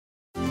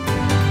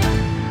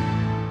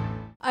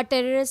A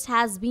terrorist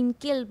has been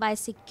killed by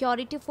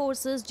security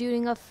forces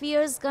during a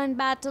fierce gun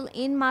battle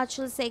in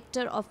Machal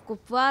sector of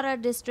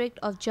Kupwara district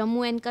of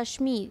Jammu and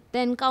Kashmir. The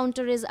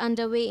encounter is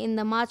underway in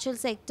the Machal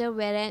sector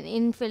where an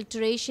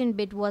infiltration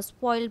bid was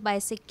spoiled by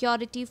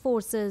security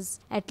forces.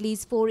 At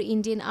least 4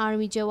 Indian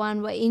Army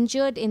Jawan were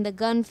injured in the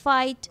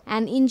gunfight.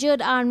 An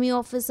injured army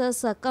officer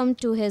succumbed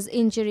to his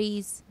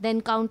injuries. The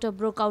encounter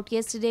broke out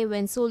yesterday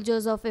when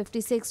soldiers of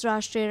 56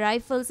 Rashtriya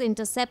Rifles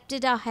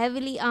intercepted a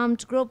heavily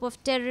armed group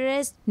of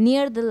terrorists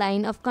near the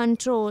line of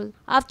control.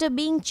 After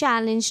being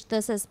challenged,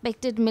 the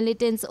suspected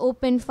militants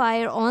opened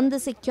fire on the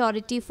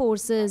security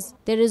forces.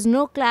 There is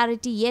no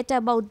clarity yet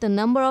about the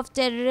number of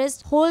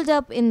terrorists holed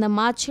up in the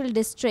Machil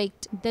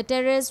district. The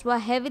terrorists were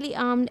heavily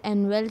armed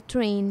and well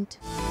trained.